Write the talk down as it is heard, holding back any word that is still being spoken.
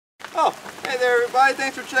Oh, hey there everybody,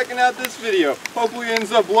 thanks for checking out this video. Hopefully it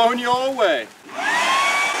ends up blowing you all away.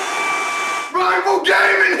 Rival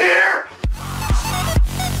Gaming here!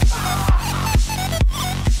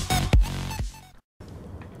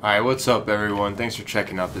 Alright, what's up everyone? Thanks for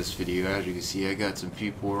checking out this video. As you can see, I got some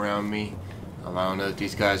people around me. I don't know if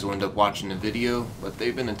these guys will end up watching the video, but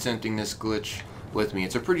they've been attempting this glitch with me.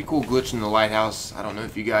 It's a pretty cool glitch in the lighthouse. I don't know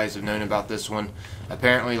if you guys have known about this one.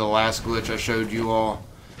 Apparently the last glitch I showed you all,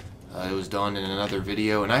 it was done in another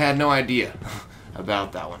video, and I had no idea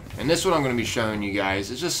about that one. And this one I'm going to be showing you guys.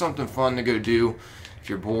 It's just something fun to go do if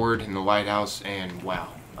you're bored in the lighthouse, and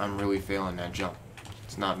wow, I'm really failing that jump.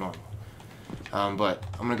 It's not normal. But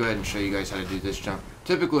I'm going to go ahead and show you guys how to do this jump.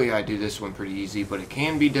 Typically I do this one pretty easy, but it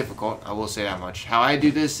can be difficult, I will say that much. How I do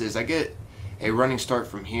this is I get a running start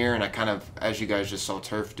from here, and I kind of, as you guys just saw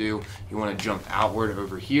Turf do, you want to jump outward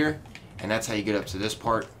over here, and that's how you get up to this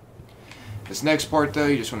part. This next part though,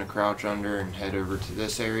 you just want to crouch under and head over to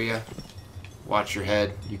this area. Watch your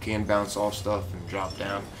head. You can bounce off stuff and drop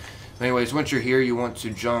down. But anyways, once you're here, you want to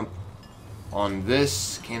jump on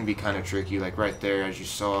this. Can be kind of tricky, like right there, as you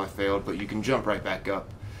saw I failed, but you can jump right back up.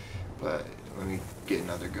 But let me get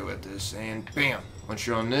another go at this, and bam! Once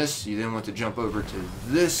you're on this, you then want to jump over to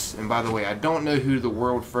this. And by the way, I don't know who the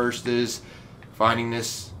world first is finding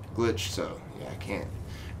this glitch, so yeah, I can't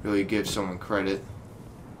really give someone credit.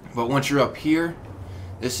 But once you're up here,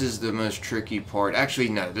 this is the most tricky part. Actually,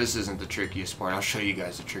 no, this isn't the trickiest part. I'll show you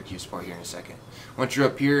guys the trickiest part here in a second. Once you're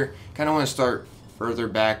up here, kind of want to start further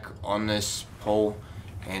back on this pole,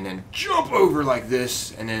 and then jump over like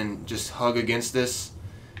this, and then just hug against this,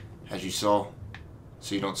 as you saw,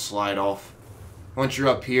 so you don't slide off. Once you're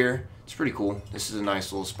up here, it's pretty cool. This is a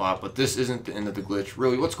nice little spot, but this isn't the end of the glitch.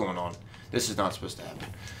 Really, what's going on? This is not supposed to happen.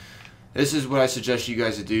 This is what I suggest you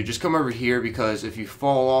guys to do. Just come over here, because if you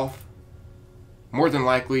fall off, more than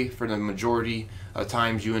likely, for the majority of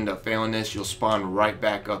times you end up failing this, you'll spawn right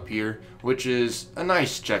back up here, which is a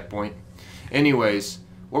nice checkpoint. Anyways,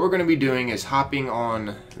 what we're going to be doing is hopping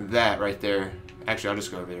on that right there. Actually, I'll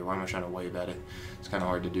just go over there. Why am I trying to wave at it? It's kind of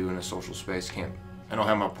hard to do in a social space. I don't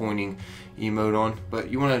have my pointing emote on,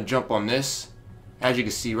 but you want to jump on this. As you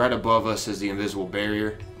can see, right above us is the invisible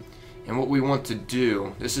barrier. And what we want to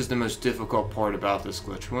do, this is the most difficult part about this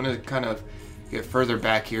glitch. We want to kind of get further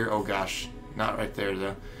back here. Oh gosh, not right there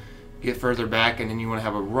though. Get further back, and then you want to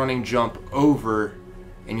have a running jump over,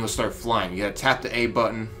 and you'll start flying. You got to tap the A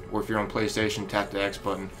button, or if you're on PlayStation, tap the X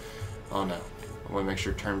button. Oh no, I want to make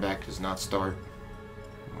sure turn back does not start.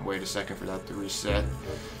 Wait a second for that to reset.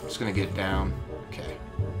 I'm just going to get down. Okay.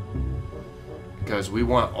 Because we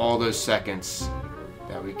want all those seconds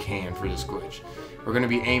that we can for this glitch. We're going to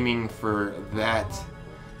be aiming for that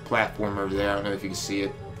platform over there. I don't know if you can see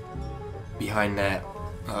it. Behind that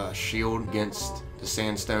shield against the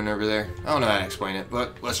sandstone over there. I don't know how to explain it,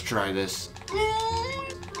 but let's try this.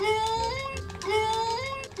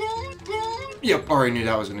 Yep, already knew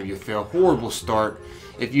that was going to be a fail. Horrible start.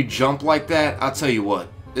 If you jump like that, I'll tell you what,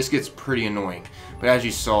 this gets pretty annoying. But as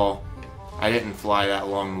you saw, I didn't fly that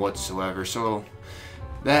long whatsoever, so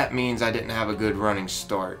that means I didn't have a good running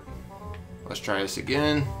start. Let's try this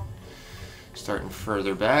again. Starting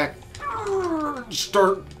further back.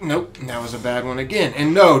 Nope, that was a bad one again.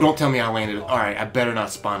 And no, don't tell me I landed it. Alright, I better not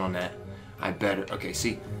spawn on that. I better. Okay,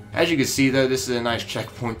 see, as you can see though, this is a nice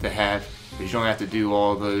checkpoint to have, because you don't have to do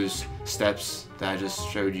all those steps that I just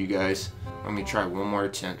showed you guys. Let me try one more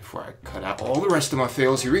attempt before I cut out all the rest of my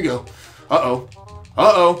fails. Here we go. Uh-oh.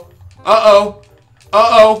 Uh-oh. Uh-oh.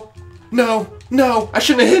 Uh-oh. No. No. I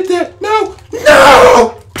shouldn't have hit that. No.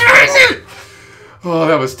 No! Dang it! Oh,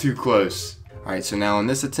 that was too close. Alright, so now in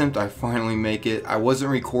this attempt, I finally make it. I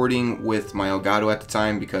wasn't recording with my Elgato at the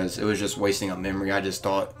time because it was just wasting up memory. I just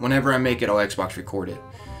thought, whenever I make it, I'll Xbox record it.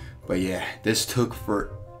 But yeah, this took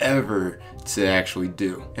forever to actually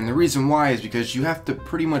do. And the reason why is because you have to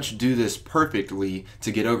pretty much do this perfectly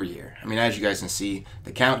to get over here. I mean, as you guys can see,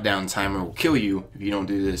 the countdown timer will kill you if you don't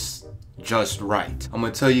do this just right. I'm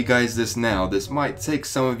gonna tell you guys this now. This might take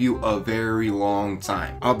some of you a very long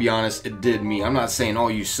time. I'll be honest, it did me. I'm not saying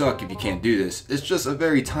all you suck if you can't do this. It's just a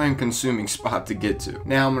very time-consuming spot to get to.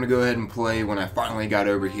 Now I'm gonna go ahead and play when I finally got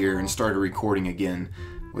over here and started recording again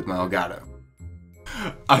with my Elgato.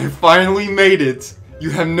 I finally made it.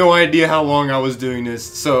 You have no idea how long I was doing this,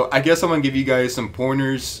 so I guess I'm gonna give you guys some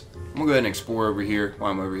pointers. I'm gonna go ahead and explore over here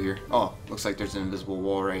while I'm over here. Oh, looks like there's an invisible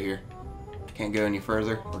wall right here. Can't go any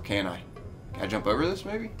further, or can I? Can I jump over this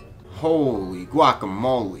maybe? Holy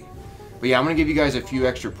guacamole. But yeah, I'm gonna give you guys a few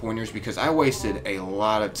extra pointers because I wasted a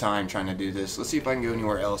lot of time trying to do this. Let's see if I can go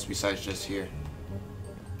anywhere else besides just here.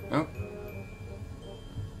 Nope.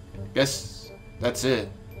 Guess that's it.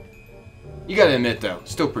 You gotta admit though,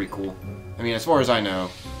 still pretty cool. I mean, as far as I know,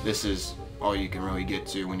 this is all you can really get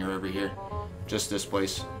to when you're over here. Just this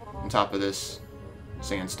place, on top of this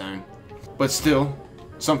sandstone. But still,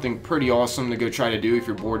 something pretty awesome to go try to do if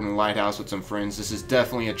you're bored in the lighthouse with some friends. This is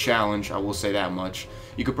definitely a challenge, I will say that much.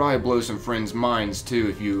 You could probably blow some friends' minds too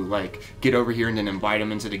if you like get over here and then invite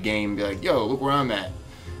them into the game and be like, yo, look where I'm at.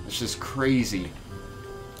 It's just crazy.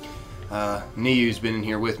 Niyu's been in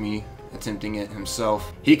here with me attempting it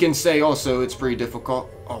himself. He can say also it's pretty difficult.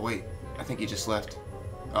 Oh wait, I think he just left.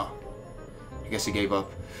 Oh, I guess he gave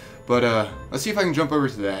up. But let's see if I can jump over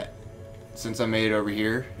to that. Since I made it over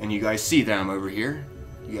here and you guys see that I'm over here,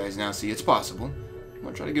 you guys now see it's possible. I'm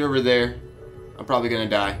gonna try to get over there. I'm probably gonna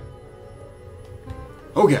die.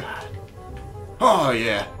 Oh god. Oh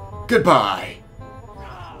yeah. Goodbye.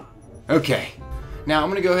 Okay. Now I'm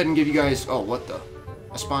gonna go ahead and give you guys, oh what the?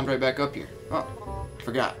 I spawned right back up here. Oh,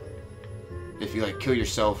 forgot. If you like kill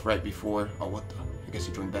yourself right before, oh what the? I guess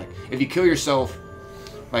you joined back. If you kill yourself,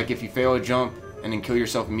 like if you fail a jump and then kill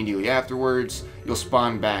yourself immediately afterwards, you'll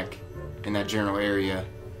spawn back in that general area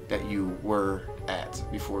that you were at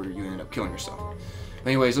before you ended up killing yourself. But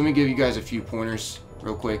anyways, let me give you guys a few pointers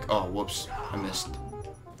real quick. Oh, whoops, I missed.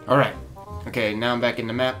 Alright, okay, now I'm back in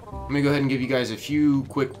the map. Let me go ahead and give you guys a few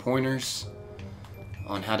quick pointers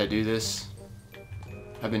on how to do this.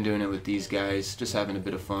 I've been doing it with these guys, just having a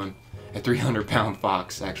bit of fun. A 300-pound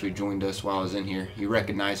fox actually joined us while I was in here. He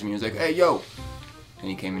recognized me, he was like, hey, yo! And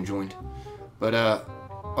he came and joined. But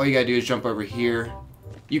all you gotta do is jump over here.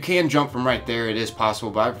 You can jump from right there, it is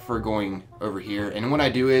possible, but I prefer going over here. And what I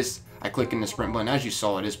do is, I click in the sprint button. As you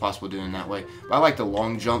saw, it is possible doing that way. But I like to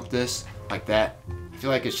long jump this, like that. I feel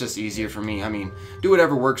like it's just easier for me. I mean, do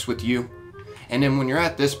whatever works with you. And then when you're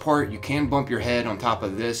at this part, you can bump your head on top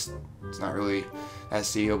of this. It's not really as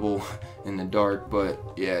seeable in the dark, but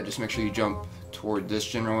yeah, just make sure you jump toward this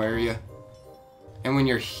general area. And when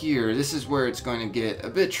you're here, this is where it's going to get a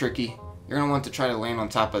bit tricky. You're going to want to try to land on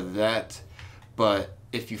top of that, but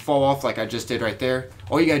if you fall off like I just did right there,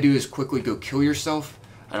 all you got to do is quickly go kill yourself.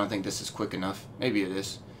 I don't think this is quick enough. Maybe it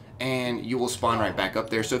is. And you will spawn right back up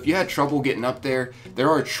there. So if you had trouble getting up there, there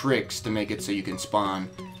are tricks to make it so you can spawn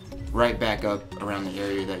right back up around the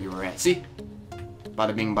area that you were at. See?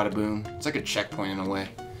 Bada bing, bada boom. It's like a checkpoint in a way.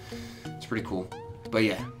 It's pretty cool. But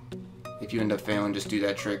yeah, if you end up failing, just do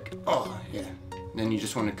that trick. Oh, yeah. Then you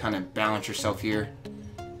just want to kind of balance yourself here.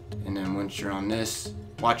 And then once you're on this,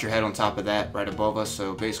 watch your head on top of that right above us.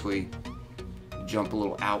 So basically, jump a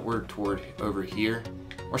little outward toward over here.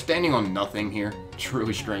 We're standing on nothing here. It's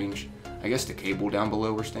really strange. I guess the cable down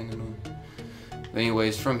below we're standing on. But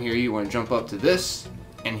anyways, from here you want to jump up to this.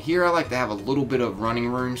 And here I like to have a little bit of running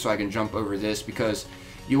room so I can jump over this, because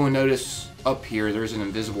you will notice up here there's an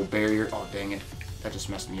invisible barrier. Oh dang it, that just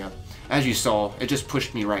messed me up. As you saw, it just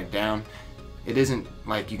pushed me right down. It isn't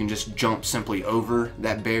like you can just jump simply over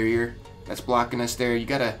that barrier that's blocking us there. You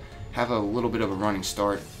gotta have a little bit of a running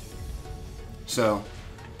start. So,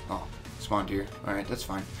 oh, spawned here. Alright, that's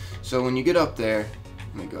fine. So when you get up there,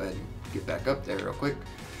 let me go ahead and get back up there real quick.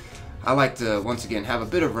 I like to, once again, have a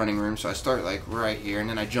bit of running room, so I start like right here, and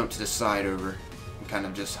then I jump to the side over and kind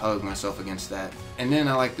of just hug myself against that. And then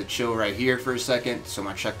I like to chill right here for a second, so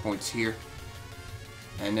my checkpoint's here.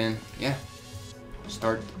 And then, yeah,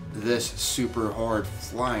 start this super hard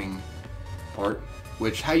flying part,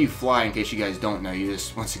 which how you fly, in case you guys don't know, you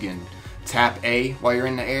just, once again, tap A while you're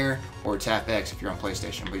in the air, or tap X if you're on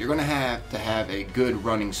PlayStation. But you're going to have a good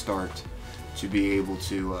running start to be able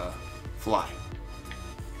to fly.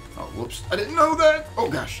 Oh, whoops. I didn't know that. Oh,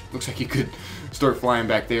 gosh. Looks like you could start flying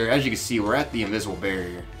back there. As you can see, we're at the invisible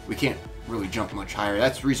barrier. We can't really jump much higher.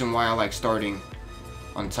 That's the reason why I like starting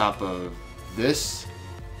on top of this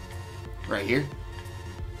right here.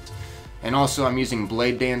 And also, I'm using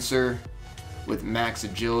Blade Dancer with max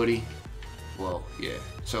agility. Well, yeah.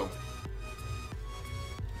 So,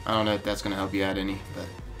 I don't know if that's going to help you out any, but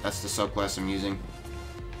that's the subclass I'm using.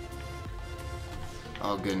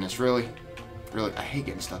 Oh, goodness. Really? Really, I hate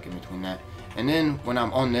getting stuck in between that. And then when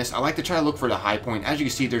I'm on this, I like to try to look for the high point. As you can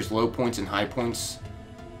see, there's low points and high points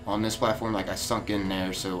on this platform. Like I sunk in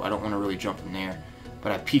there, so I don't want to really jump in there.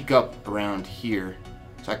 But I peek up around here.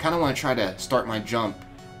 So I kind of want to try to start my jump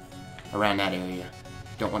around that area.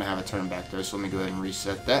 Don't want to have a turn back though, so let me go ahead and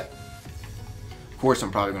reset that. Of course,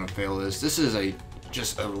 I'm probably going to fail this. This is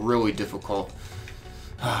just a really difficult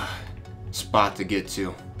spot to get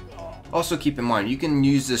to. Also keep in mind, you can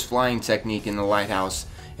use this flying technique in the lighthouse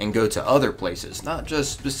and go to other places, not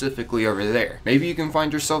just specifically over there. Maybe you can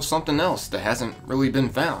find yourself something else that hasn't really been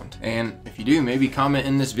found. And if you do, maybe comment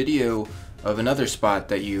in this video of another spot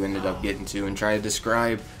that you ended up getting to and try to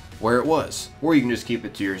describe where it was. Or you can just keep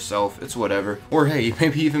it to yourself, it's whatever. Or hey,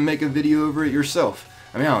 maybe even make a video over it yourself.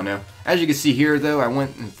 I mean, I don't know. As you can see here though, I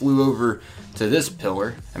went and flew over to this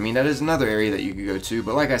pillar. I mean, that is another area that you could go to,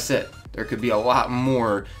 but like I said, there could be a lot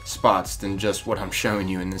more spots than just what I'm showing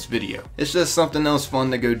you in this video. It's just something else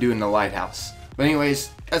fun to go do in the lighthouse. But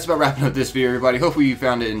anyways, that's about wrapping up this video, everybody. Hopefully you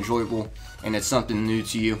found it enjoyable and it's something new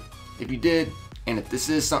to you. If you did, and if this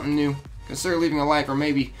is something new, consider leaving a like, or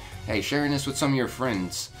maybe, hey, sharing this with some of your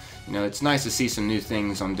friends. You know, it's nice to see some new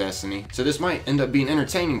things on Destiny, so this might end up being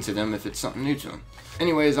entertaining to them if it's something new to them.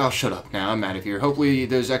 Anyways, I'll shut up now. I'm out of here. Hopefully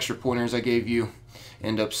those extra pointers I gave you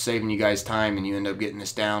end up saving you guys time and you end up getting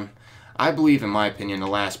this down. I believe, in my opinion, the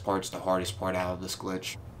last part's the hardest part out of this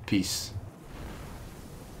glitch. Peace.